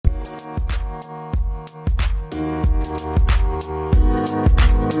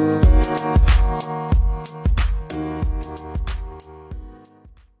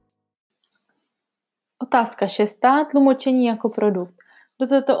Otázka 6. Tlumočení jako produkt. Do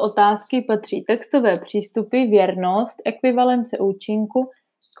této otázky patří textové přístupy, věrnost, ekvivalence účinku,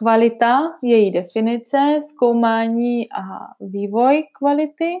 kvalita, její definice, zkoumání a vývoj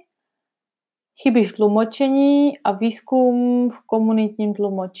kvality, chyby v tlumočení a výzkum v komunitním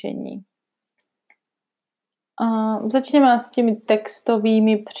tlumočení. Začněme s těmi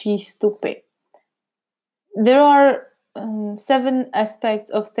textovými přístupy. There are 7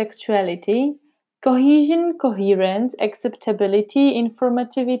 aspects of textuality: cohesion, coherence, acceptability,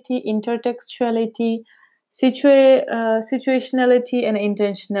 informativity, intertextuality, situationality and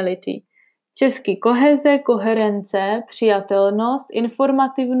intentionality. Česky koheze, koherence, přijatelnost,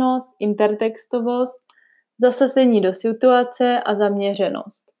 informativnost, intertextovost, zasazení do situace a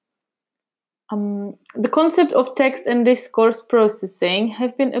zaměřenost. The concept of text and discourse processing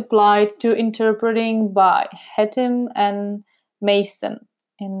have been applied to interpreting by Hatem and Mason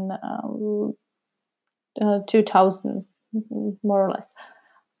in 2000, more or less.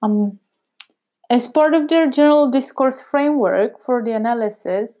 As part of their general discourse framework for the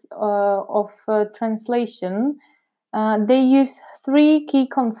analysis of translation, they use 3 key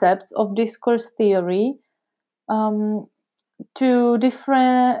concepts of discourse theory to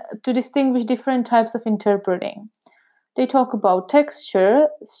distinguish different types of interpreting. They talk about texture,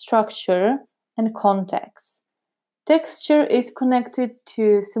 structure, and context. Texture is connected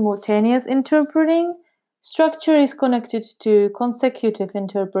to simultaneous interpreting, structure is connected to consecutive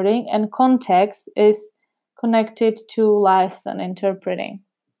interpreting, and context is connected to liaison interpreting.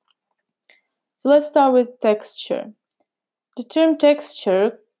 So let's start with texture. The term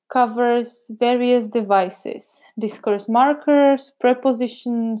texture covers various devices, discourse markers,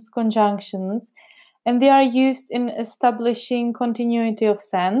 prepositions, conjunctions, and they are used in establishing continuity of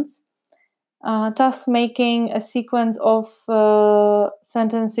sense, thus making a sequence of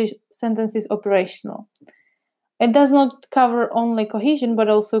sentences operational. It does not cover only cohesion, but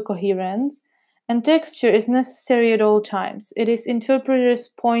also coherence, and texture is necessary at all times. It is interpreter's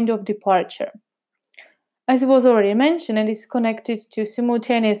point of departure. As was already mentioned, it is connected to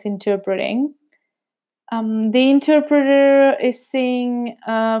simultaneous interpreting. The interpreter is seeing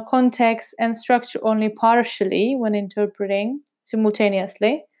context and structure only partially when interpreting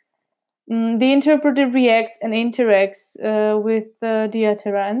simultaneously. The interpreter reacts and interacts with the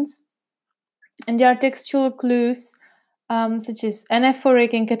utterance. And there are textual clues such as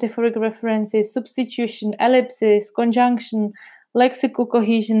anaphoric and cataphoric references, substitution, ellipsis, conjunction, lexical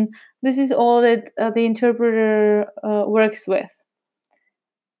cohesion. This is all that the interpreter works with.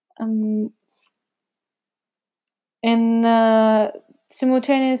 In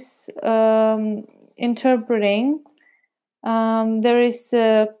simultaneous interpreting, there is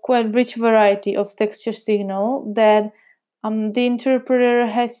a quite rich variety of texture signal that the interpreter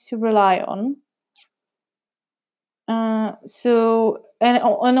has to rely on. And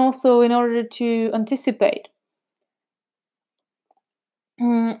also in order to anticipate.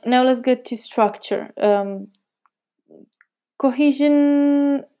 Now let's get to structure.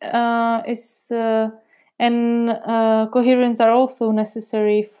 Cohesion and coherence are also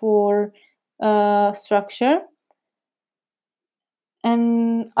necessary for structure,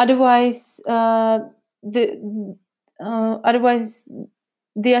 and otherwise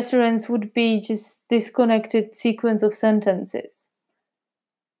the utterance would be just disconnected sequence of sentences.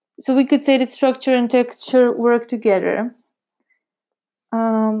 So we could say that structure and texture work together.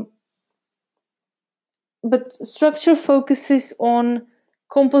 But structure focuses on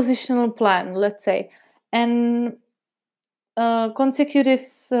compositional plan, let's say, and consecutive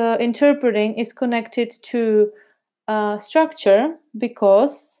interpreting is connected to structure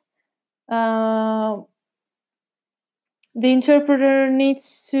because the interpreter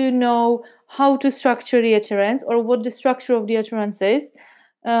needs to know how to structure the utterance or what the structure of the utterance is.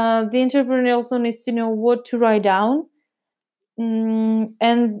 The interpreter also needs to know what to write down.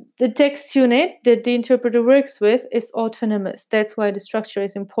 And the text unit that the interpreter works with is autonomous. That's why the structure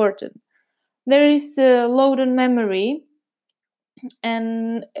is important. There is a load on memory,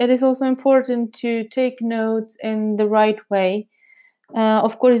 and it is also important to take notes in the right way.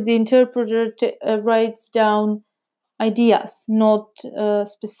 Of course, the interpreter writes down ideas, not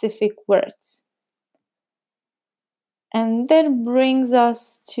specific words. And that brings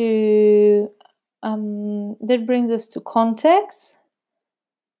us to context,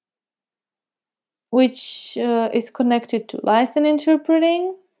 which is connected to liaison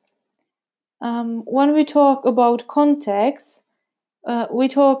interpreting. When we talk about context, we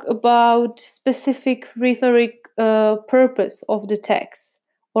talk about specific rhetoric purpose of the text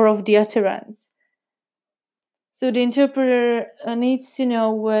or of the utterance. So the interpreter needs to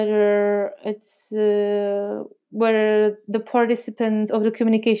know whether the participants of the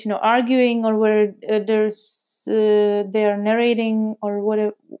communication are arguing, or whether they are narrating, or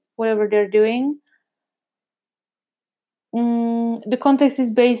whatever they're doing. The context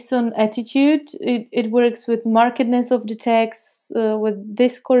is based on attitude. It works with markedness of the text, with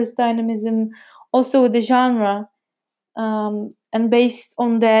discourse dynamism, also with the genre. And based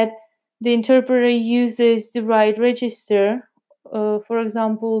on that, the interpreter uses the right register. For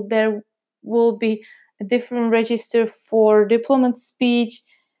example, there will be a different register for diplomat speech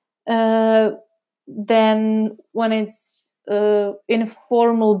than when it's in a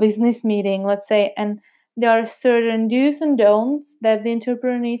formal business meeting, let's say. And there are certain do's and don'ts that the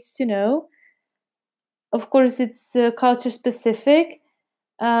interpreter needs to know. Of course, it's culture specific.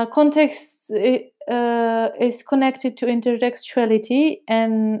 Context is connected to intertextuality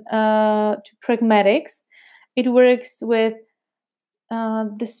and to pragmatics. It works with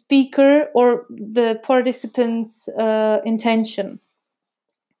the speaker or the participant's intention.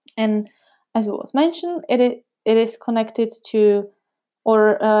 And as it was mentioned, it is connected to,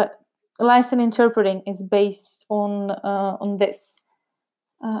 or license interpreting is based on this.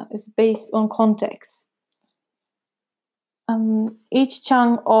 Is based on context. Each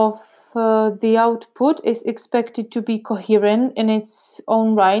chunk of the output is expected to be coherent in its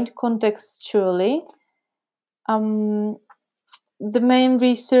own right, contextually. The main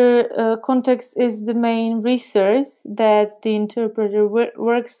context is the main resource that the interpreter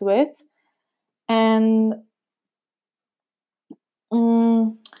works with, and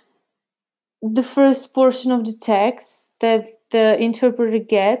the first portion of the text that the interpreter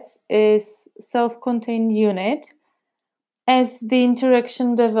gets is self-contained unit. As the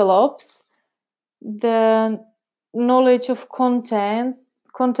interaction develops, the knowledge of context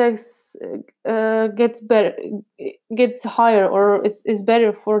gets higher, or is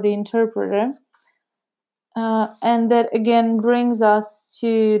better for the interpreter. And that again brings us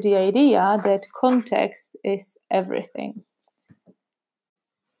to the idea that context is everything.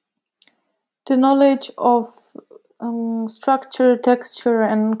 The knowledge of structure, texture,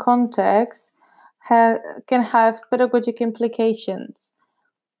 and context can have pedagogic implications.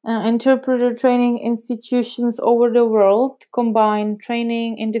 Interpreter training institutions over the world combine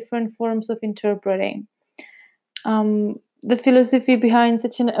training in different forms of interpreting. The philosophy behind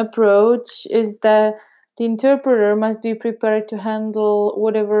such an approach is that the interpreter must be prepared to handle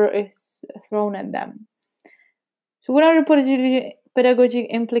whatever is thrown at them. So what are the pedagogic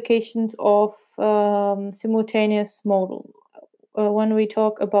implications of simultaneous model when we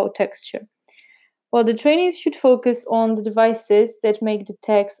talk about texture? Well, the trainees should focus on the devices that make the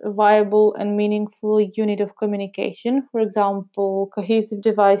text a viable and meaningful unit of communication. For example, cohesive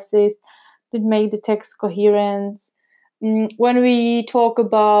devices that make the text coherent. When we talk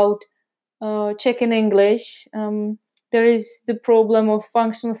about Czech in English, there is the problem of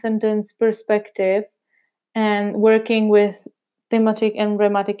functional sentence perspective and working with thematic and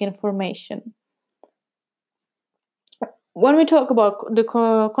grammatic information. When we talk about the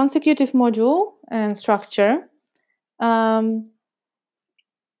consecutive module and structure,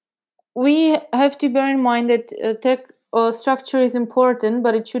 we have to bear in mind that structure is important,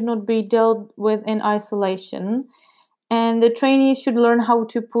 but it should not be dealt with in isolation. And the trainees should learn how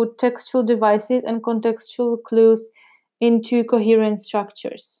to put textual devices and contextual clues into coherent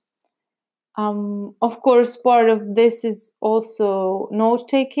structures. Of course, part of this is also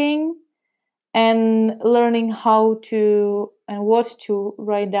note-taking and learning how to and what to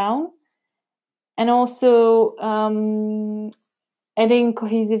write down. And also adding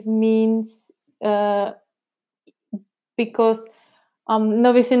cohesive means because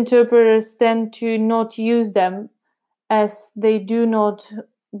novice interpreters tend to not use them, as they do not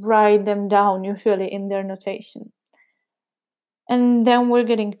write them down usually in their notation. And then we're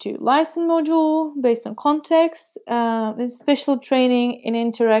getting to license module based on context. Special training in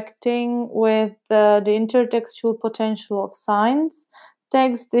interacting with the intertextual potential of signs,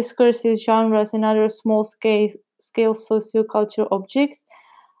 text, discourses, genres, and other small-scale sociocultural objects.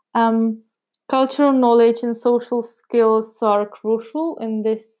 Cultural knowledge and social skills are crucial in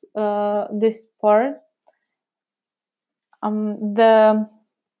this part. The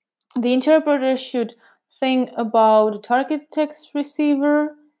interpreter should think about the target text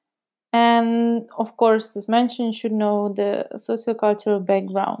receiver, and of course, as mentioned, should know the sociocultural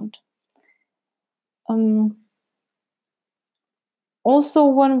background. Also,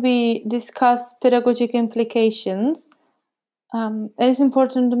 when we discuss pedagogic implications, it is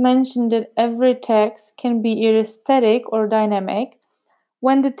important to mention that every text can be either static or dynamic.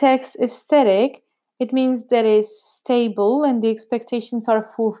 When the text is static, It means that it's stable and the expectations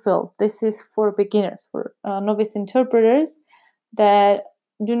are fulfilled. This is for beginners, for novice interpreters that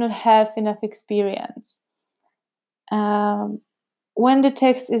do not have enough experience. When the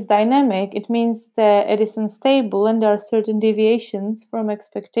text is dynamic, it means that it is unstable and there are certain deviations from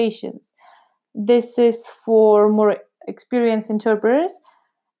expectations. This is for more experienced interpreters,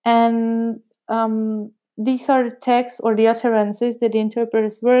 and these are the texts or the utterances that the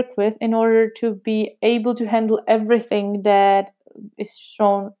interpreters work with in order to be able to handle everything that is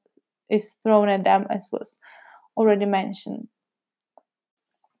thrown at them, as was already mentioned.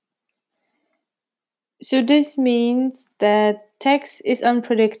 So this means that text is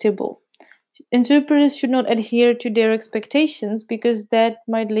unpredictable. Interpreters should not adhere to their expectations because that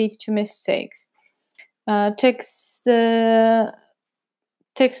might lead to mistakes. Texts are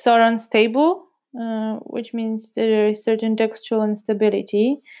unstable, which means there is certain textual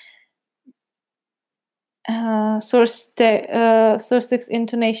instability. Source text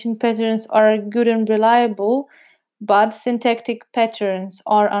intonation patterns are good and reliable, but syntactic patterns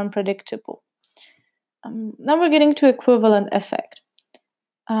are unpredictable. Now we're getting to equivalent effect.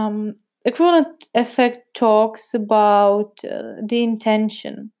 Equivalent effect talks about the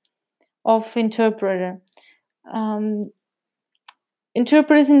intention of interpreter.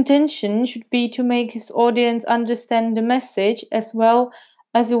 Interpreter's intention should be to make his audience understand the message as well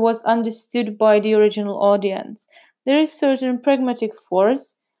as it was understood by the original audience. There is certain pragmatic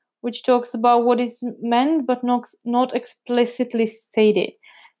force which talks about what is meant but not explicitly stated.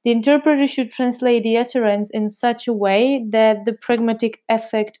 The interpreter should translate the utterance in such a way that the pragmatic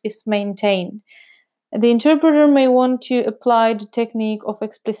effect is maintained. The interpreter may want to apply the technique of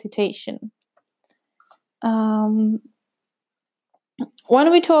explicitation.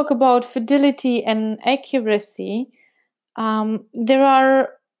 When we talk about fidelity and accuracy, there are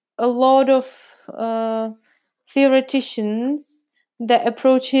a lot of theoreticians that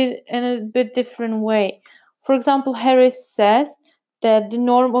approach it in a bit different way. For example, Harris says that the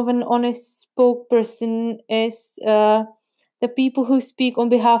norm of an honest spokesperson is the people who speak on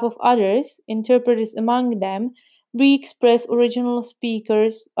behalf of others, interpreters among them, re-express original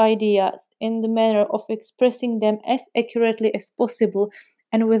speakers' ideas in the manner of expressing them as accurately as possible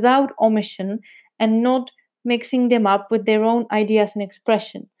and without omission, and not mixing them up with their own ideas and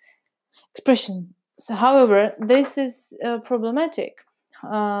expression. So, however, this is problematic.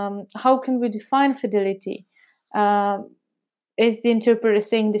 How can we define fidelity? Is the interpreter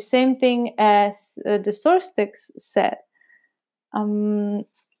saying the same thing as the source text said?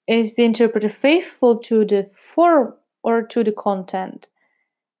 Is the interpreter faithful to the form or to the content?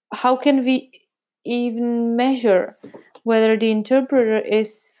 How can we even measure whether the interpreter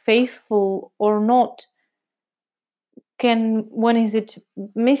is faithful or not? When is it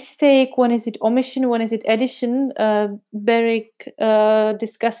mistake? When is it omission? When is it addition? Beric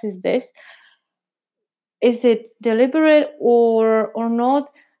discusses this. Is it deliberate or not?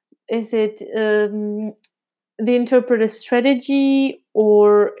 Is it the interpreter's strategy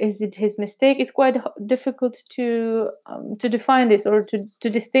or is it his mistake? It's quite difficult to define this or to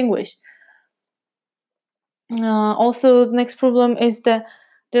distinguish. Also, the next problem is that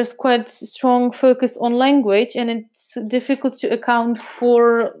there's quite strong focus on language, and it's difficult to account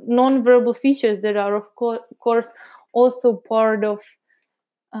for non-verbal features that are, of course, also part of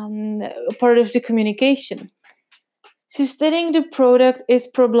the communication. So studying the product is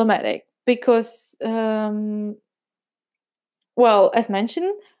problematic because, as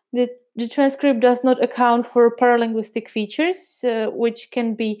mentioned, the transcript does not account for paralinguistic features, which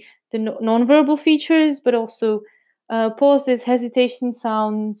can be the non-verbal features, but also pauses, hesitation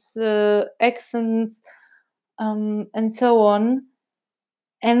sounds, accents, and so on.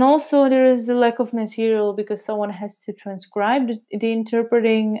 And also there is a lack of material because someone has to transcribe the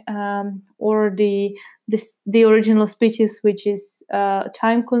interpreting or the original speeches, which is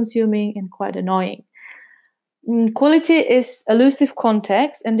time-consuming and quite annoying. Quality is elusive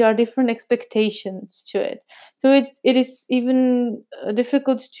context, and there are different expectations to it. So it is even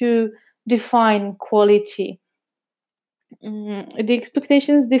difficult to define quality. The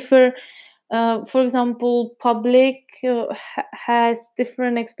expectations differ. For example, public has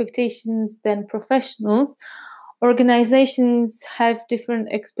different expectations than professionals. Organizations have different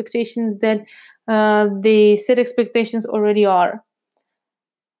expectations than the set expectations already are.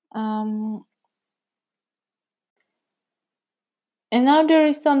 And now there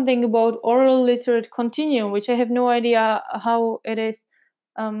is something about oral literate continuum, which I have no idea how it is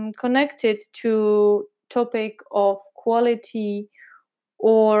connected to topic of quality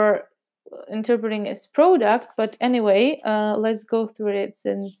or interpreting as product, but anyway, let's go through it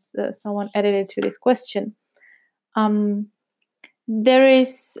since someone added it to this question. There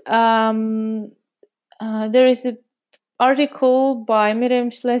is an article by Miriam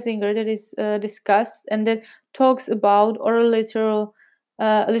Schlesinger that is discussed and that talks about oral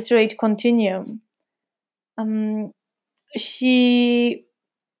literate continuum. She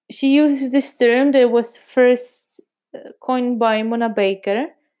uses this term that was first coined by Mona Baker,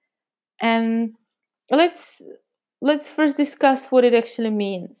 and let's first discuss what it actually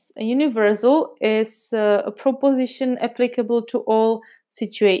means. A universal is a proposition applicable to all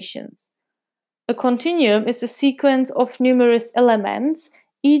situations. A continuum is a sequence of numerous elements,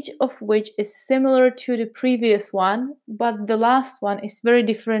 each of which is similar to the previous one, but the last one is very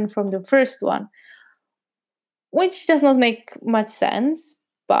different from the first one, which does not make much sense,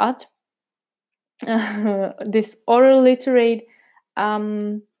 but this oral literate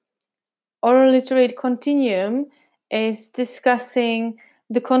continuum is discussing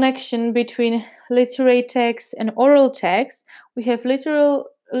the connection between literate text and oral text. We have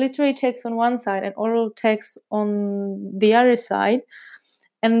literate text on one side and oral text on the other side,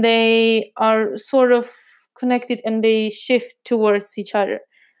 and they are sort of connected and they shift towards each other.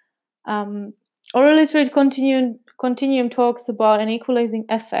 Oral literate continuum talks about an equalizing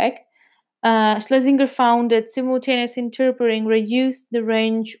effect. Schlesinger found that simultaneous interpreting reduced the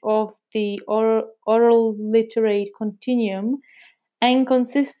range of the oral literate continuum and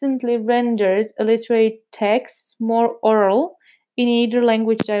consistently rendered a literate text more oral in either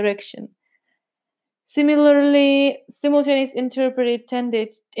language direction. Similarly, simultaneous interpreting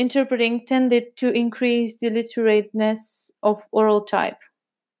tended to increase the literateness of oral type.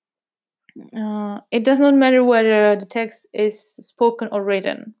 It does not matter whether the text is spoken or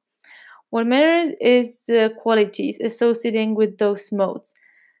written. What matters is the qualities associating with those modes.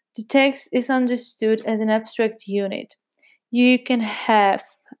 The text is understood as an abstract unit. You can have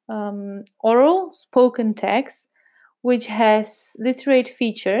oral spoken text, which has literate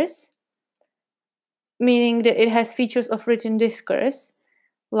features, meaning that it has features of written discourse,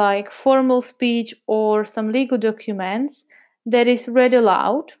 like formal speech or some legal documents that is read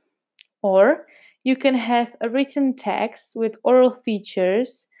aloud, or you can have a written text with oral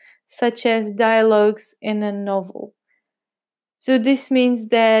features, such as dialogues in a novel. So this means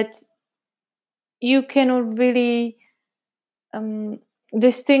that you cannot really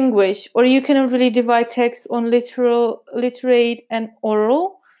distinguish, or you cannot really divide text on literate and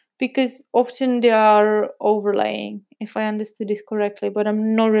oral, because often they are overlaying, if I understood this correctly, but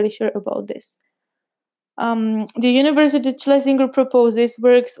I'm not really sure about this. The universal that Schlesinger proposes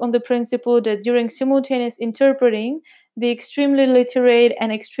works on the principle that during simultaneous interpreting, the extremely literate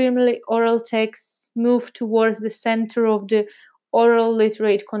and extremely oral texts move towards the center of the oral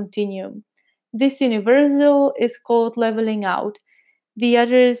literate continuum. This universal is called leveling out, the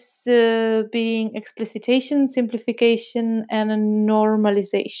others being explicitation, simplification, and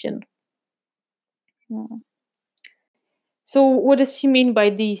normalization. So what does she mean by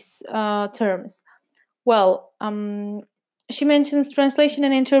these terms? Well, she mentions translation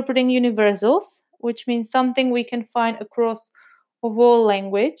and interpreting universals, which means something we can find across of all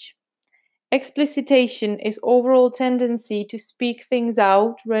language. Explicitation is overall tendency to speak things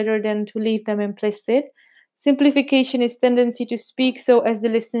out rather than to leave them implicit. Simplification is tendency to speak so as the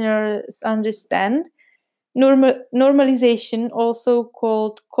listeners understand. Normalization, also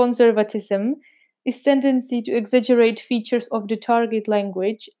called conservatism, is tendency to exaggerate features of the target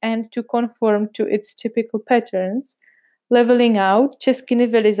language and to conform to its typical patterns. Leveling out, česky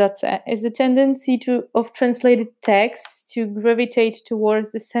nivelizace, is a tendency of translated text to gravitate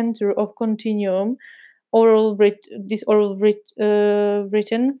towards the center of continuum, written.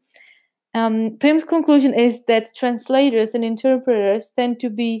 Pym's conclusion is that translators and interpreters tend to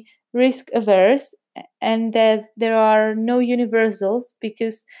be risk averse and that there are no universals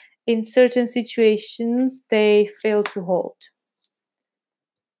because in certain situations they fail to hold.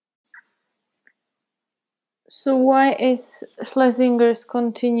 So why is Schlesinger's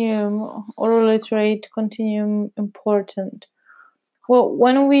continuum, oral literate continuum, important? Well,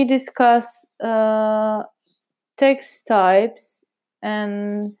 when we discuss text types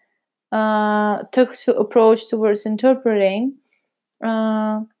and textual approach towards interpreting, we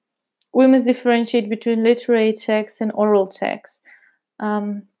must differentiate between literate text and oral text.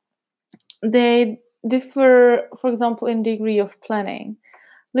 They differ, for example, in degree of planning.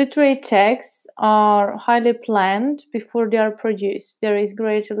 Literate texts are highly planned before they are produced. There is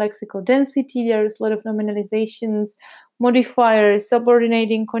greater lexical density, there is a lot of nominalizations, modifiers,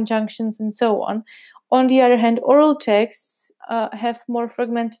 subordinating conjunctions, and so on. On the other hand, oral texts have more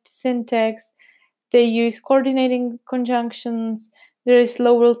fragmented syntax. They use coordinating conjunctions. There is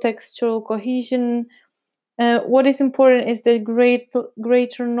lower textual cohesion. What is important is that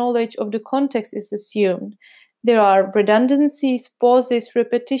greater knowledge of the context is assumed. There are redundancies, pauses,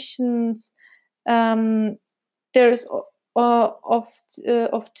 repetitions. There's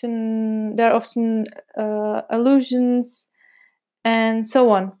often there are often allusions and so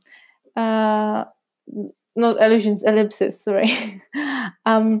on. Not allusions, ellipses. Sorry.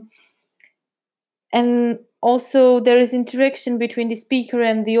 And also there is interaction between the speaker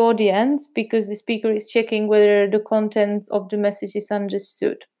and the audience because the speaker is checking whether the content of the message is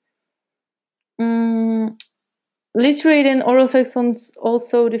understood. Literate and oral texts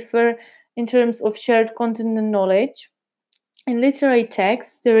also differ in terms of shared content and knowledge. In literary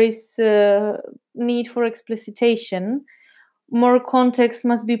texts, there is a need for explicitation. More context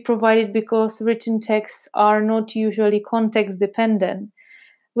must be provided because written texts are not usually context dependent,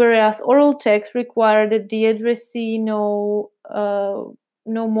 whereas oral texts require that the addressee know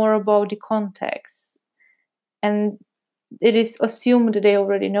more about the context, and it is assumed that they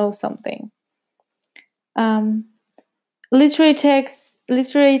already know something. Literary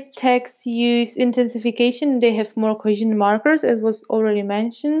texts use intensification. They have more cohesion markers, as was already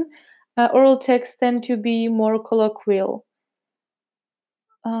mentioned. Oral texts tend to be more colloquial.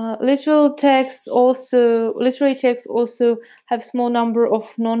 Literary texts also have small number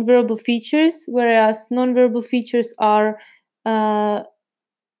of nonverbal features, whereas nonverbal features are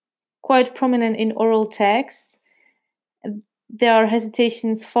quite prominent in oral texts. There are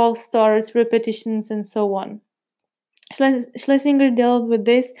hesitations, false starts, repetitions, and so on. Schlesinger dealt with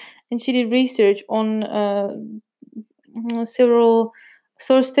this, and she did research on several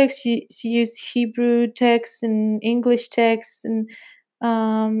source texts. She used Hebrew texts and English texts and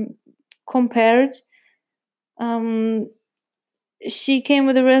compared. She came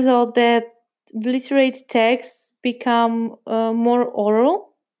with the result that literate texts become more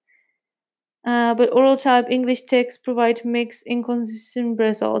oral, but oral type English texts provide mixed, inconsistent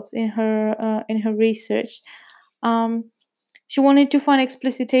results in her research. She wanted to find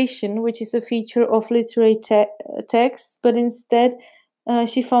explicitation, which is a feature of literary texts, but instead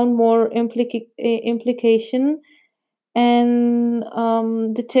she found more implication, and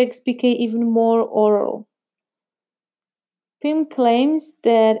the text became even more oral. Pym claims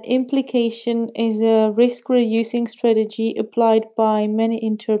that implication is a risk-reducing strategy applied by many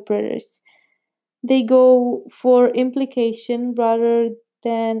interpreters. They go for implication rather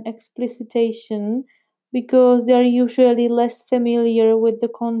than explicitation because they are usually less familiar with the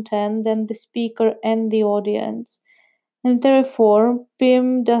content than the speaker and the audience. And therefore,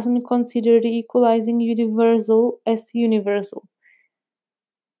 Pym doesn't consider the equalizing universal as universal.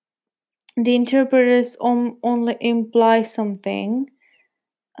 The interpreters only imply something,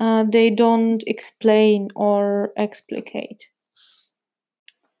 they don't explain or explicate.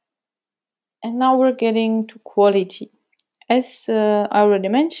 And now we're getting to quality. As I already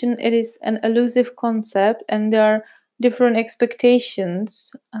mentioned, it is an elusive concept, and there are different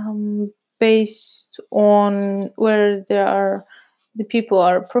expectations based on where the people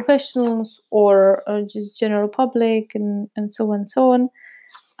are professionals or just general public, and so on and so on.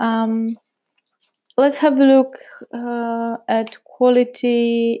 Let's have a look at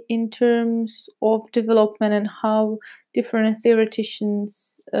quality in terms of development and how different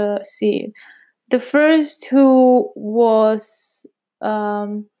theoreticians see it. The first who was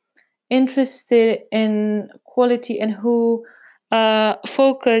interested in quality and who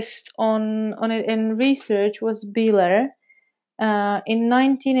focused on it in research was Beeler. In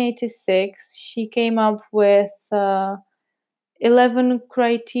 1986, she came up with 11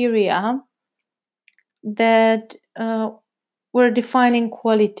 criteria that were defining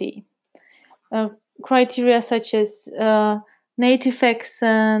quality. Criteria such as native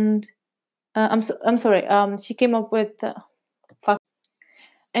accent. I'm sorry. She came up with.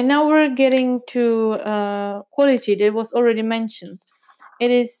 And now we're getting to quality that was already mentioned.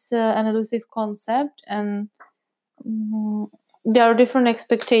 It is an elusive concept, and there are different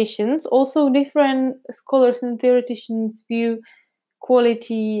expectations. Also, different scholars and theoreticians view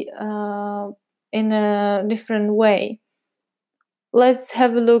quality in a different way. Let's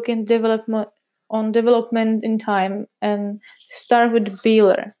have a look in development in time and start with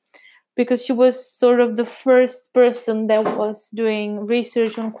Beeler, because she was sort of the first person that was doing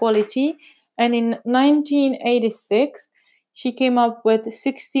research on quality. And in 1986, she came up with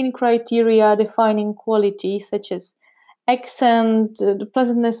 16 criteria defining quality, such as accent, the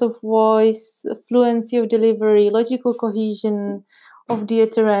pleasantness of voice, fluency of delivery, logical cohesion, of the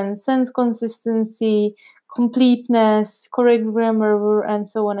utterance, sense consistency, completeness, correct grammar, and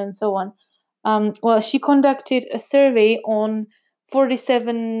so on and so on. She conducted a survey on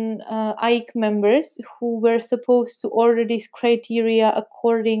 47 IKE members who were supposed to order these criteria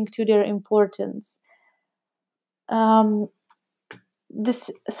according to their importance.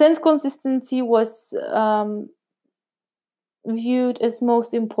 This sense consistency was viewed as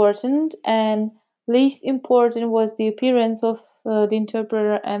most important, and least important was the appearance of the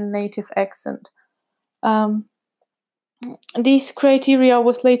interpreter and native accent. These criteria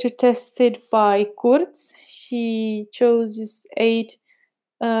was later tested by Kurtz. She chose 8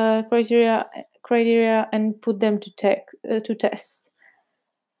 criteria and put them to test.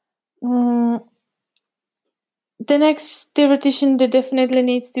 The next theoretician that definitely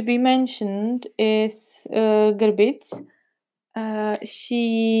needs to be mentioned is Gerbitz.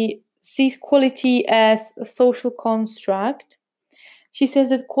 She sees quality as a social construct. She says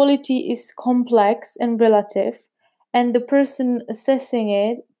that quality is complex and relative, and the person assessing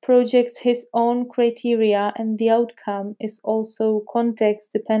it projects his own criteria, and the outcome is also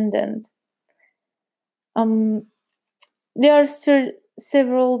context dependent. There are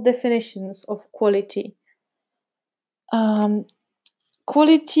several definitions of quality.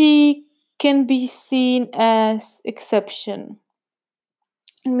 Quality can be seen as exception.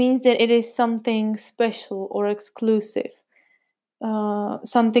 It means that it is something special or exclusive,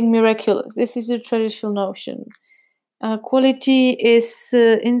 something miraculous. This is a traditional notion. Quality is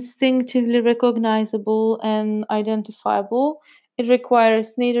instinctively recognizable and identifiable. It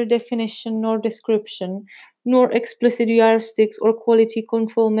requires neither definition nor description, nor explicit yardsticks or quality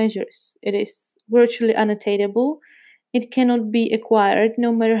control measures. It is virtually unattainable. It cannot be acquired,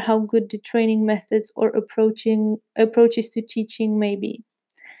 no matter how good the training methods or approaches to teaching may be.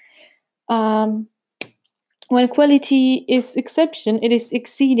 When quality is exception, it is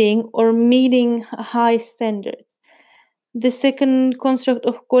exceeding or meeting high standards. The second construct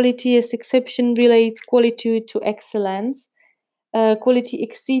of quality as exception relates quality to excellence. Quality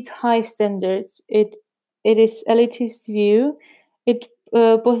exceeds high standards. It is elitist view. It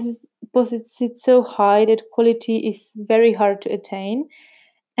posits it so high that quality is very hard to attain.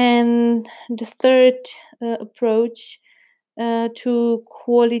 And the third approach to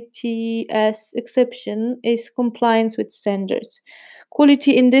quality as exception is compliance with standards.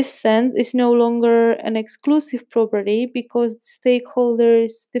 Quality in this sense is no longer an exclusive property because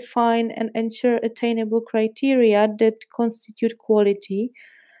stakeholders define and ensure attainable criteria that constitute quality,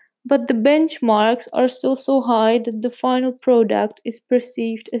 but the benchmarks are still so high that the final product is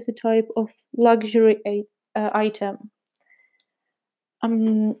perceived as a type of luxury item.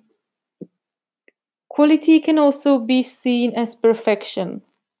 Quality can also be seen as perfection.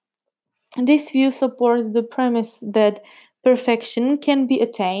 This view supports the premise that perfection can be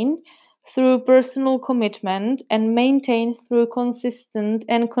attained through personal commitment and maintained through consistent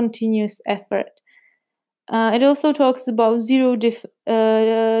and continuous effort. It also talks about zero defects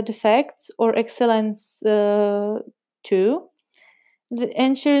or excellence too. That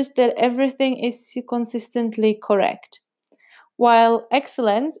ensures that everything is consistently correct. While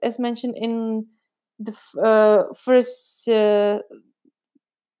excellence, as mentioned in the first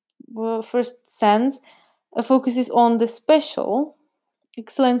sense, focuses on the special.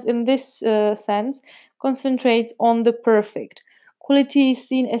 Excellence in this sense concentrates on the perfect. Quality is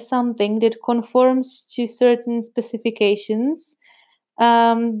seen as something that conforms to certain specifications.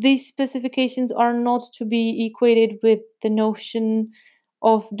 These specifications are not to be equated with the notion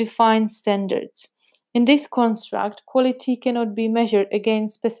of defined standards. In this construct, quality cannot be measured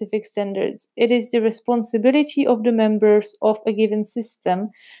against specific standards. It is the responsibility of the members of a given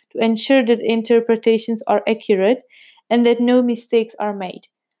system to ensure that interpretations are accurate and that no mistakes are made.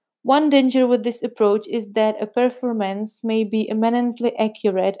 One danger with this approach is that a performance may be eminently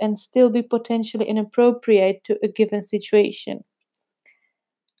accurate and still be potentially inappropriate to a given situation.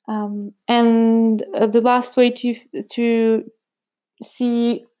 And the last way to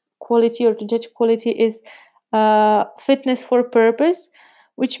see quality or to judge quality is fitness for purpose,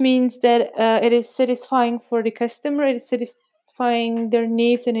 which means that it is satisfying for the customer, it is satisfying their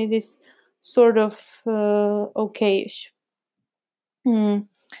needs, and it is sort of okay-ish.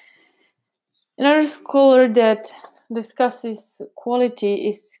 Another scholar that discusses quality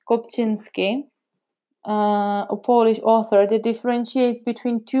is Kopczynski, a Polish author that differentiates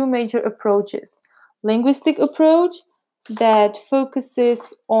between two major approaches. Linguistic approach that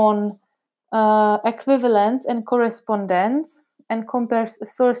focuses on equivalence and correspondence and compares a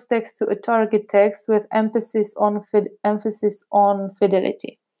source text to a target text with emphasis on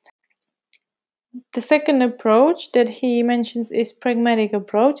fidelity. The second approach that he mentions is pragmatic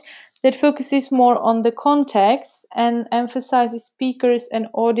approach that focuses more on the context and emphasizes speakers and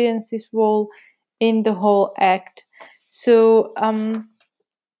audience's role in the whole act. So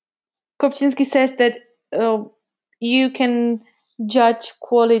Kopczynski says that you can judge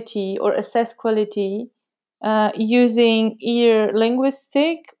quality or assess quality using either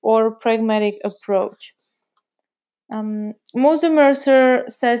linguistic or pragmatic approach. Moser-Mercer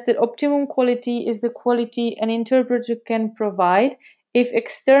says that optimum quality is the quality an interpreter can provide if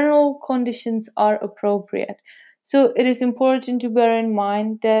external conditions are appropriate. So it is important to bear in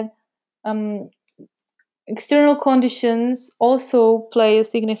mind that external conditions also play a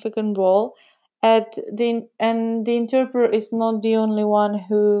significant role and the interpreter is not the only one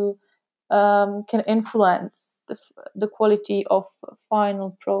who can influence the quality of a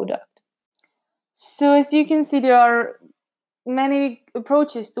final product. So as you can see, there are many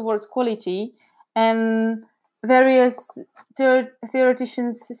approaches towards quality, and various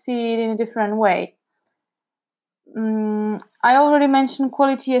theoreticians see it in a different way. I already mentioned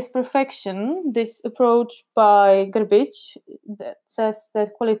quality as perfection, this approach by Grbić that says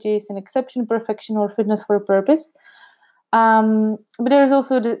that quality is an exception, perfection, or fitness for a purpose. But there is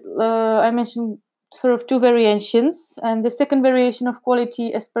also, I mentioned sort of two variations, and the second variation of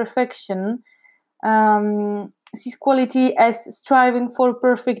quality as perfection sees quality as striving for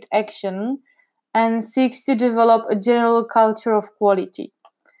perfect action and seeks to develop a general culture of quality.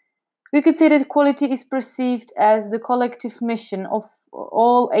 We could say that quality is perceived as the collective mission of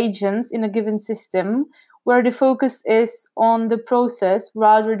all agents in a given system, where the focus is on the process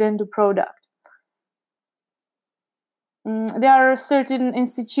rather than the product. There are certain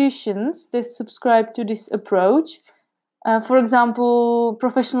institutions that subscribe to this approach. For example,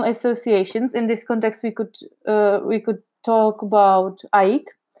 professional associations. In this context, we could talk about AIC.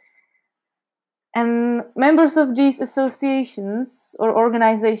 And members of these associations or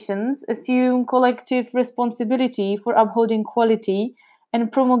organizations assume collective responsibility for upholding quality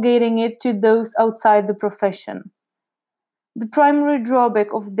and promulgating it to those outside the profession. The primary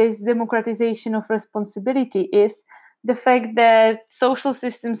drawback of this democratization of responsibility is the fact that social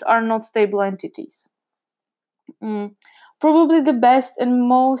systems are not stable entities. Probably the best and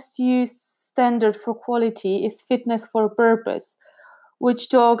most used standard for quality is fitness for a purpose, which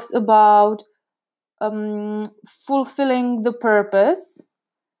talks about fulfilling the purpose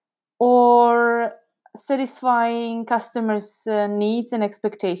or satisfying customers' needs and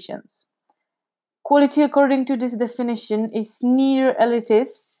expectations. Quality, according to this definition, is neither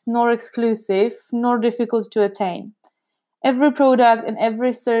elitist, nor exclusive, nor difficult to attain. Every product and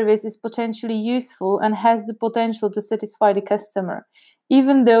every service is potentially useful and has the potential to satisfy the customer.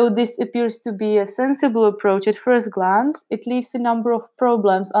 Even though this appears to be a sensible approach at first glance, it leaves a number of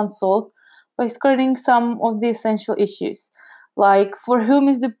problems unsolved by skirting some of the essential issues, like for whom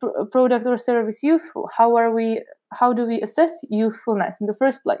is the product or service useful? How do we assess usefulness in the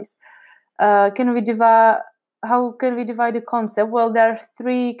first place? How can we divide the concept? Well, there are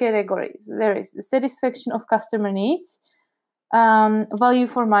three categories. There is the satisfaction of customer needs, value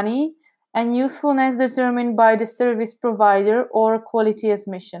for money, and usefulness determined by the service provider or quality as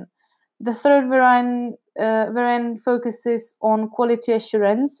mission. The third variant focuses on quality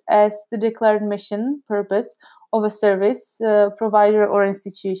assurance as the declared mission purpose of a service provider or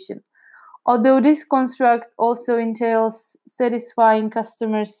institution. Although this construct also entails satisfying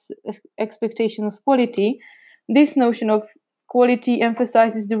customers' expectations of quality, this notion of quality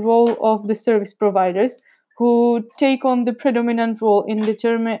emphasizes the role of the service providers, who take on the predominant role in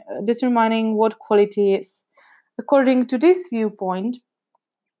determining what quality is. According to this viewpoint,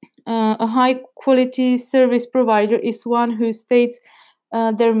 a high quality service provider is one who states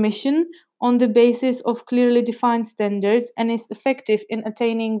their mission on the basis of clearly defined standards and is effective in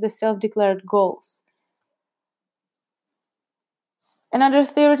attaining the self-declared goals. Another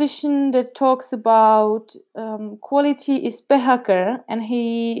theoretician that talks about quality is Pehacker, and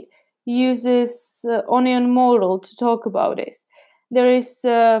he uses onion model to talk about this. There is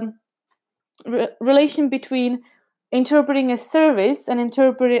a relation between interpreting as service and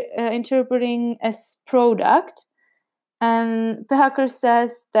interpreting as product. And Pehacker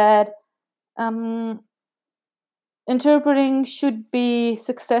says that interpreting should be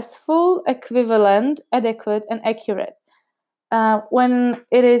successful, equivalent, adequate, and accurate. When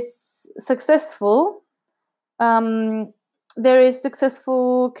it is successful, there is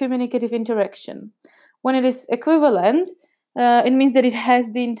successful communicative interaction. When it is equivalent, it means that it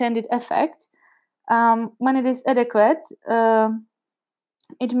has the intended effect. When it is adequate,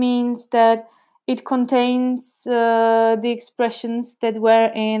 it means that it contains the expressions that were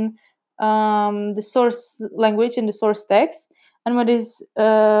in the source language and the source text. And what is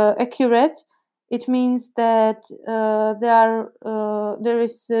accurate, it means that there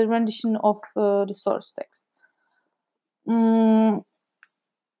is a rendition of the source text.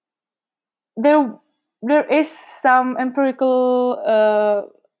 There is some empirical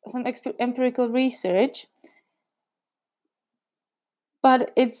research,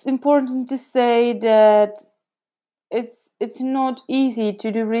 but it's important to say that it's not easy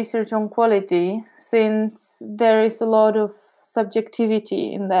to do research on quality, since there is a lot of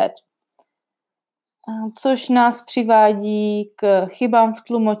subjectivity in that. Což nás přivádí k chybám v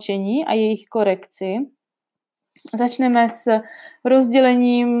tlumočení a jejich korekci. Začneme s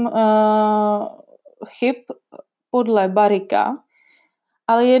rozdělením chyb podle Barricka,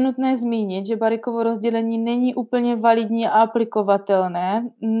 ale je nutné zmínit, že Barrickovo rozdělení není úplně validní a aplikovatelné,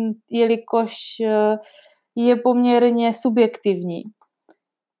 jelikož je poměrně subjektivní.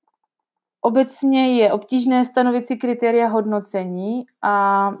 Obecně je obtížné stanovit si kritéria hodnocení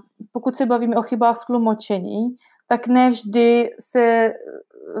a pokud se bavíme o chybách v tlumočení, tak nevždy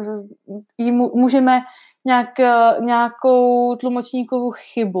můžeme nějakou tlumočníkovou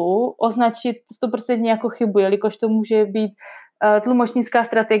chybu označit 100% jako chybu, jelikož to může být tlumočnická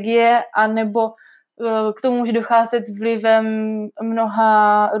strategie, anebo k tomu může docházet vlivem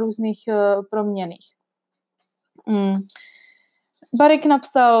mnoha různých proměnných. Barrick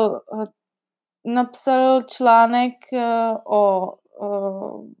napsal článek o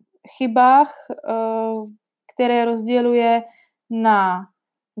chybách, které rozděluje na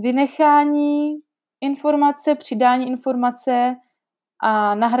vynechání informace, přidání informace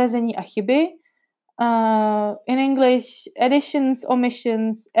a nahrazení a chyby. In English, additions,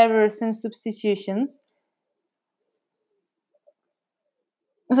 omissions, errors and substitutions.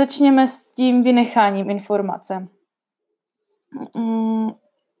 Začněme s tím vynecháním informace.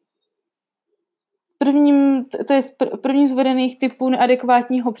 První z uvedených typů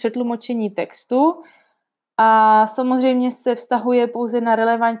neadekvátního přetlumočení textu a samozřejmě se vztahuje pouze na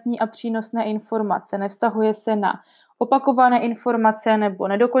relevantní a přínosné informace. Nevztahuje se na opakované informace nebo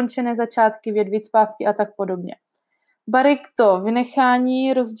nedokončené začátky vět, vycpávky a tak podobně. Barrick to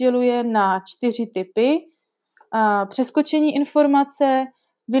vynechání rozděluje na 4 typy. Přeskočení informace,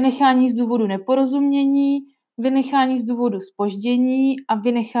 vynechání z důvodu neporozumění, vynechání z důvodu zpoždění a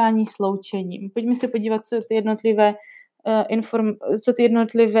vynechání sloučením. Pojďme se podívat, co ty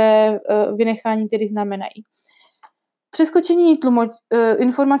jednotlivé vynechání tedy znamenají. Přeskočení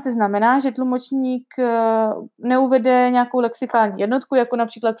informace znamená, že tlumočník neuvede nějakou lexikální jednotku, jako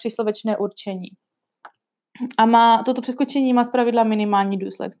například příslovečné určení. A toto přeskočení má zpravidla minimální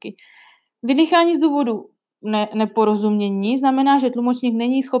důsledky. Vynechání z důvodu neporozumění znamená, že tlumočník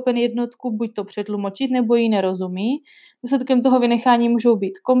není schopen jednotku buď to přetlumočit, nebo ji nerozumí. Důsledkem toho vynechání můžou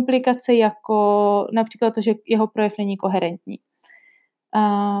být komplikace, jako například to, že jeho projev není koherentní.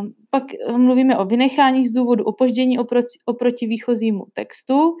 Pak mluvíme o vynechání z důvodu opoždění oproti výchozímu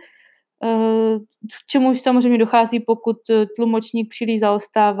textu, k čemuž samozřejmě dochází, pokud tlumočník příliš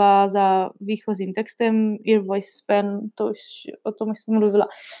zaostává za výchozím textem. Ear voice span, o tom už jsem mluvila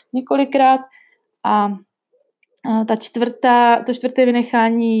několikrát. A to čtvrté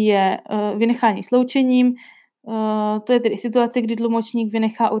vynechání je vynechání sloučením. To je tedy situace, kdy tlumočník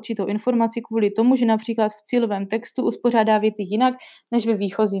vynechá určitou informaci kvůli tomu, že například v cílovém textu uspořádá věty jinak než ve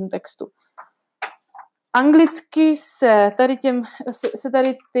výchozím textu. Anglicky se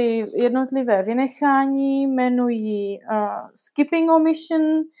tady ty jednotlivé vynechání jmenují skipping omission,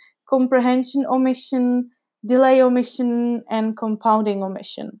 comprehension omission, delay omission and compounding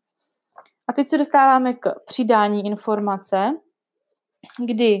omission. A teď se dostáváme k přidání informace,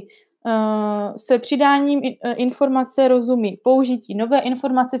 kdy se přidáním informace rozumí použití nové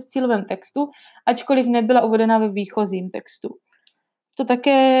informace v cílovém textu, ačkoliv nebyla uvedena ve výchozím textu. To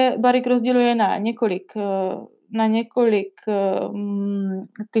také Barrick rozděluje na několik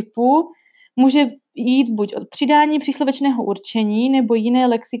typů. Může jít buď od přidání příslovečného určení nebo jiné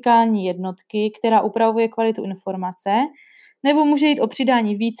lexikální jednotky, která upravuje kvalitu informace, nebo může jít o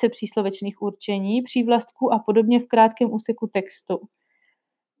přidání více příslovečných určení, přívlastků a podobně v krátkém úseku textu.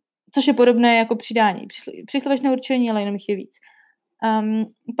 Což je podobné jako přidání příslovečného určení, ale jenom jich je víc.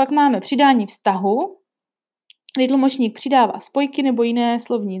 Pak máme přidání vztahu, kdy tlumočník přidává spojky nebo jiné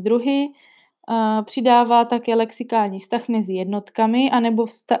slovní druhy, přidává také lexikální vztah mezi jednotkami, anebo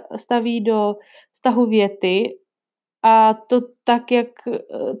staví do vztahu věty, a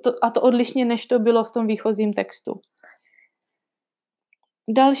to odlišně, než to bylo v tom výchozím textu.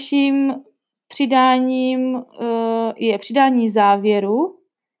 Dalším přidáním je přidání závěru,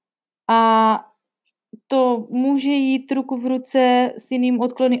 a to může jít ruku v ruce s jiným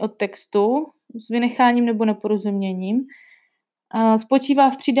odklony od textu, s vynecháním nebo neporozuměním. Spočívá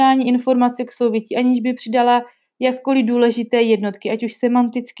v přidání informace k souvětí, aniž by přidala jakkoliv důležité jednotky, ať už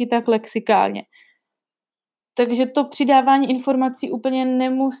semanticky, tak lexikálně. Takže to přidávání informací úplně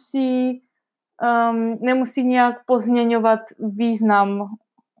nemusí nějak pozměňovat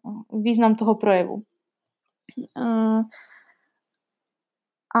význam toho projevu.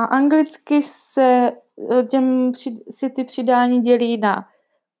 A anglicky se ty přidání dělí na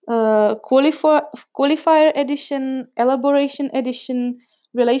qualifier edition, elaboration edition,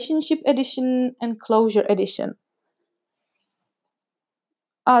 relationship edition and closure edition.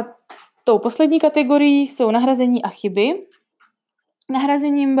 A tou poslední kategorií jsou nahrazení a chyby.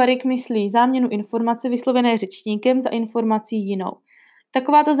 Nahrazením Barik myslí záměnu informace vyslovené řečníkem za informací jinou.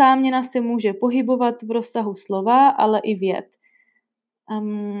 Takováto záměna se může pohybovat v rozsahu slova, ale i vět.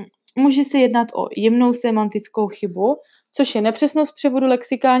 Může se jednat o jemnou semantickou chybu, což je nepřesnost převodu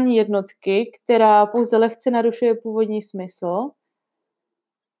lexikální jednotky, která pouze lehce narušuje původní smysl.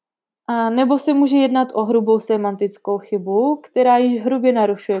 A nebo se může jednat o hrubou semantickou chybu, která již hrubě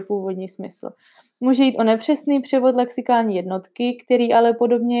narušuje původní smysl. Může jít o nepřesný převod lexikální jednotky, který ale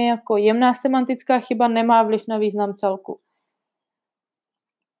podobně jako jemná semantická chyba nemá vliv na význam celku.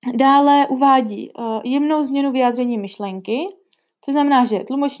 Dále uvádí jemnou změnu vyjádření myšlenky, což znamená, že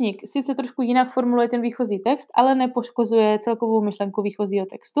tlumočník sice trošku jinak formuluje ten výchozí text, ale nepoškozuje celkovou myšlenku výchozího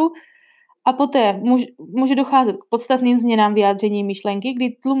textu. A poté může docházet k podstatným změnám vyjádření myšlenky, kdy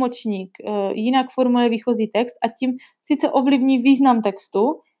tlumočník jinak formuluje výchozí text a tím sice ovlivní význam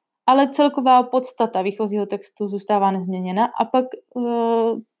textu, ale celková podstata výchozího textu zůstává nezměněna. A pak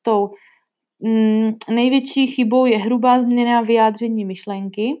tou největší chybou je hrubá změna vyjádření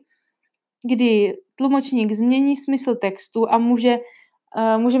myšlenky, kdy tlumočník změní smysl textu a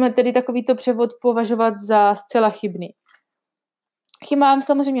můžeme tedy takovýto převod považovat za zcela chybný. Chybám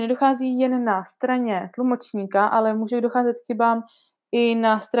samozřejmě nedochází jen na straně tlumočníka, ale může docházet k chybám i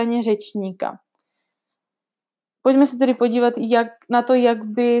na straně řečníka. Pojďme se tedy podívat na to, jak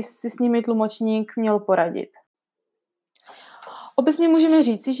by si s nimi tlumočník měl poradit. Obecně můžeme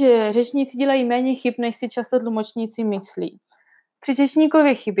říci, že řečníci dělají méně chyb, než si často tlumočníci myslí. Při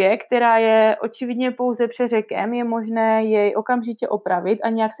řečníkově chybě, která je očividně pouze přeřekem, je možné jej okamžitě opravit a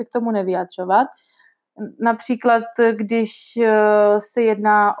nějak se k tomu nevyjadřovat. Například, když se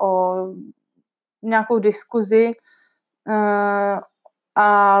jedná o nějakou diskuzi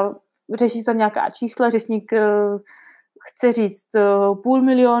a řeší tam nějaká čísla, řečník chce říct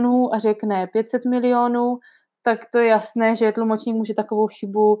 500 000 a řekne 500 milionů, tak to je jasné, že tlumočník může takovou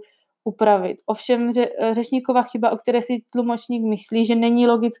chybu upravit. Ovšem řečníková chyba, o které si tlumočník myslí, že není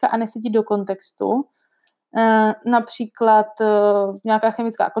logická a nesedí do kontextu, například nějaká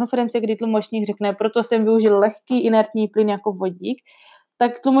chemická konference, kdy tlumočník řekne, proto jsem využil lehký inertní plyn jako vodík,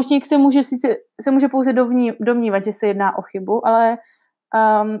 tak tlumočník se může pouze domnívat, že se jedná o chybu, ale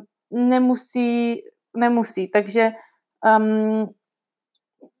nemusí. Takže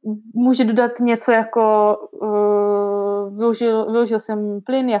může dodat něco jako využil jsem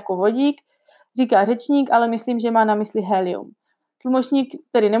plyn jako vodík, říká řečník, ale myslím, že má na mysli helium. Tlumočník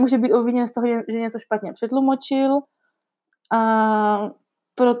tedy nemůže být obviněn z toho, že něco špatně přetlumočil,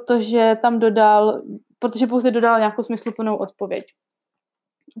 protože pouze dodal nějakou smysluplnou odpověď.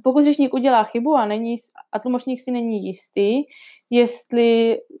 Pokud řečník udělá chybu a tlumočník si není jistý,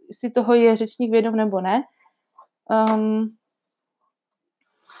 jestli si toho je řečník vědom nebo ne,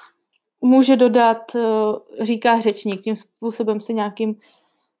 může dodat, říká řečník,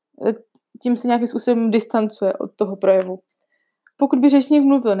 tím se nějakým způsobem distancuje od toho projevu. Pokud by řečník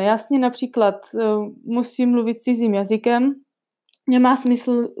mluvil nejasně, například musí mluvit cizím jazykem, nemá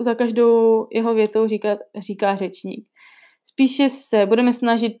smysl za každou jeho větou říká řečník. Spíše se budeme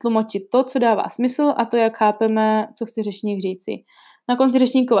snažit tlumočit to, co dává smysl a to, jak chápeme, co chce řečník říci. Na konci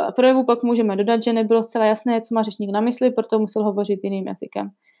řečníkového projevu pak můžeme dodat, že nebylo zcela jasné, co má řečník na mysli, proto musel hovořit jiným jazykem.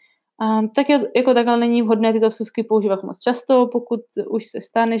 Tak jako takhle není vhodné tyto vsuvky používat moc často, pokud už se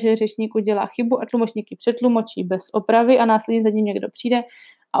stane, že řečník udělá chybu a tlumočník ji přetlumočí bez opravy a následně za ním někdo přijde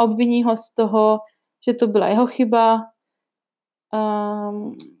a obviní ho z toho, že to byla jeho chyba.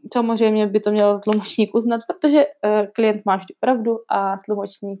 Samozřejmě by to měl tlumočník uznat, protože klient má vždy pravdu a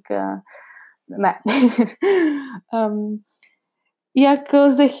tlumočník ne. Jak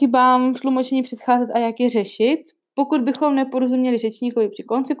lze chybám v tlumočení předcházet a jak je řešit? Pokud bychom neporozuměli řečníkovi při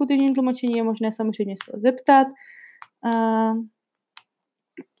konsekutivním tlumočení, je možné samozřejmě se ho zeptat.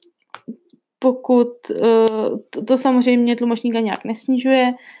 Pokud to samozřejmě tlumočníka nějak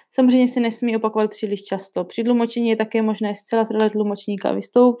nesnižuje, samozřejmě se nesmí opakovat příliš často. Při tlumočení je také možné zcela z role tlumočníka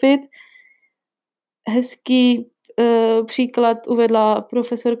vystoupit. Hezký příklad uvedla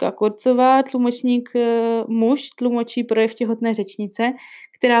profesorka Korcová. Tlumočník muž tlumočí projev těhotné řečnice,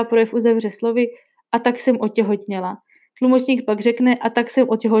 která projev uzavře slovy a tak jsem otěhotněla. Tlumočník pak řekne a tak jsem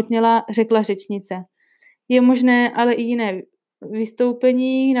otěhotněla, řekla řečnice. Je možné ale i jiné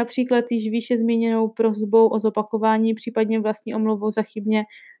vystoupení, například již výše zmíněnou prosbou o zopakování, případně vlastní omluvou za chybně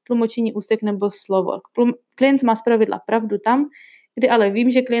tlumočení úsek nebo slovo. Klient má zpravidla pravdu tam, kde ale vím,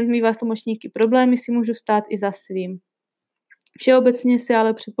 že klient mívá s tlumočníky problémy, si můžu stát i za svým. Všeobecně se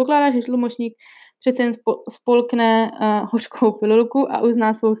ale předpokládá, že tlumočník přece jen spolkne hořkou pilulku a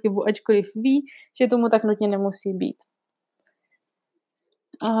uzná svou chybu, ačkoliv ví, že tomu tak nutně nemusí být.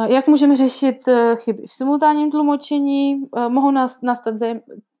 Jak můžeme řešit chyby v simultánním tlumočení? Mohou nastat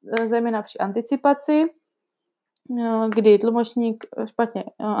zejména při anticipaci, kdy tlumočník špatně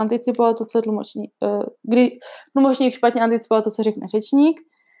anticipoval to, co kdy tlumočník špatně anticipoval to, co řekne řečník.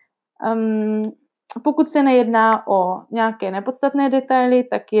 Pokud se nejedná o nějaké nepodstatné detaily,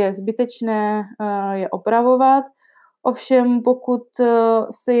 tak je zbytečné je opravovat. Ovšem, pokud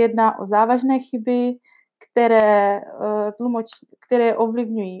se jedná o závažné chyby, které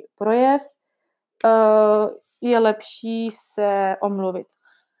ovlivňují projev, je lepší se omluvit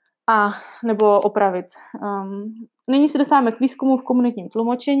nebo opravit. Nyní se dostáváme k výzkumu v komunitním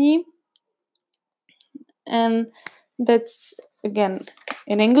tlumočení. And that's again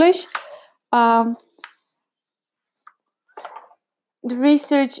in English. The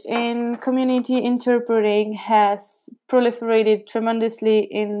research in community interpreting has proliferated tremendously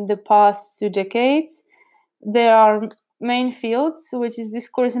in the past 2 decades. There are main fields, which is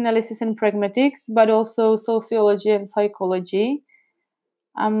discourse analysis and pragmatics, but also sociology and psychology.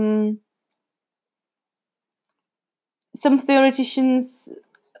 Some theoreticians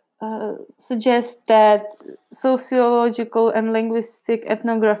suggest that sociological and linguistic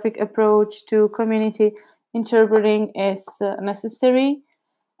ethnographic approach to community interpreting is necessary,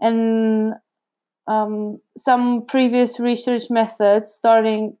 and some previous research methods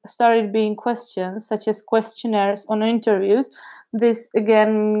started being questions, such as questionnaires on interviews. This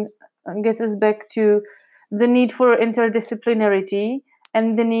again gets us back to the need for interdisciplinarity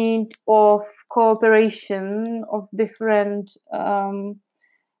and the need of cooperation of different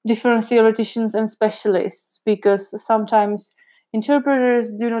theoreticians and specialists, because sometimes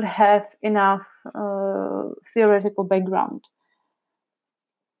interpreters do not have enough theoretical background.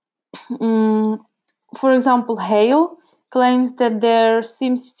 For example, Hale claims that there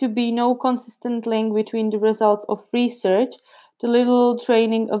seems to be no consistent link between the results of research, the little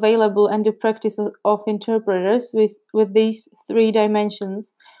training available, and the practice of interpreters with these 3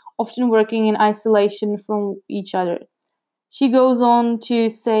 dimensions, often working in isolation from each other. She goes on to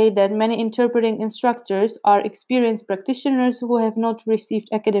say that many interpreting instructors are experienced practitioners who have not received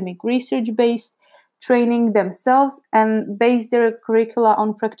academic research-based training themselves and base their curricula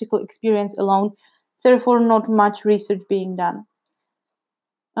on practical experience alone, therefore not much research being done.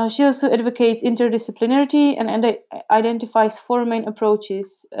 She also advocates interdisciplinarity and identifies 4 main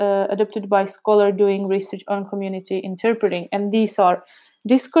approaches adopted by scholars doing research on community interpreting, and these are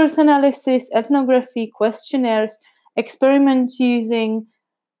discourse analysis, ethnography, questionnaires, experiments using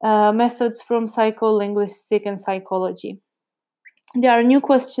methods from psycholinguistics and psychology. There are new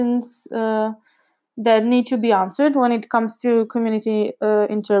questions that need to be answered when it comes to community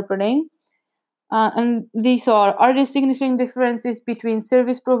interpreting. And these are there significant differences between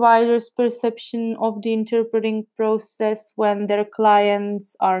service providers' perception of the interpreting process when their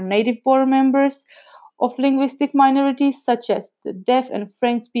clients are native-born members of linguistic minorities, such as the deaf and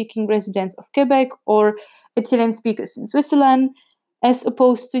French-speaking residents of Quebec or Italian speakers in Switzerland, as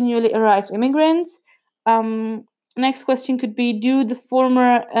opposed to newly arrived immigrants? Next question could be, do the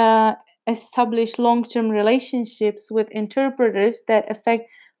former establish long-term relationships with interpreters that affect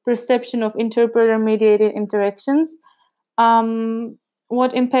perception of interpreter-mediated interactions?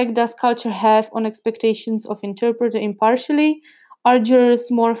 What impact does culture have on expectations of interpreter impartially? Are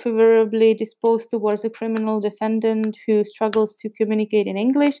jurors more favorably disposed towards a criminal defendant who struggles to communicate in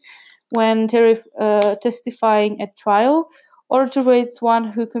English when testifying at trial, or towards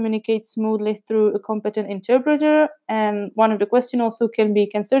one who communicates smoothly through a competent interpreter? And one of the questions also can be,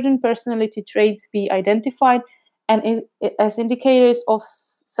 can certain personality traits be identified and as indicators of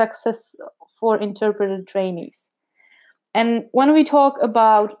success for interpreter trainees? And when we talk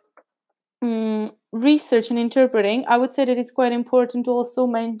about research and interpreting, I would say that it's quite important to also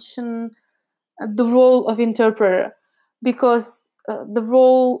mention the role of interpreter, because the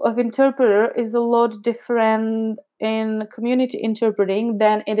role of interpreter is a lot different in community interpreting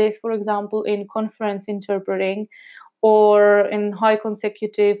than it is, for example, in conference interpreting or in high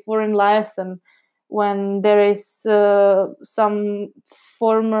consecutive foreign liaison. when there is some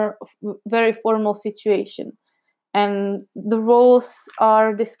very formal situation. And the roles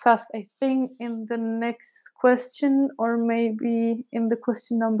are discussed, I think, in the next question, or maybe in the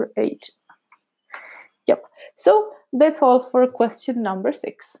question number 8. Yep. So that's all for question number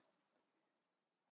 6.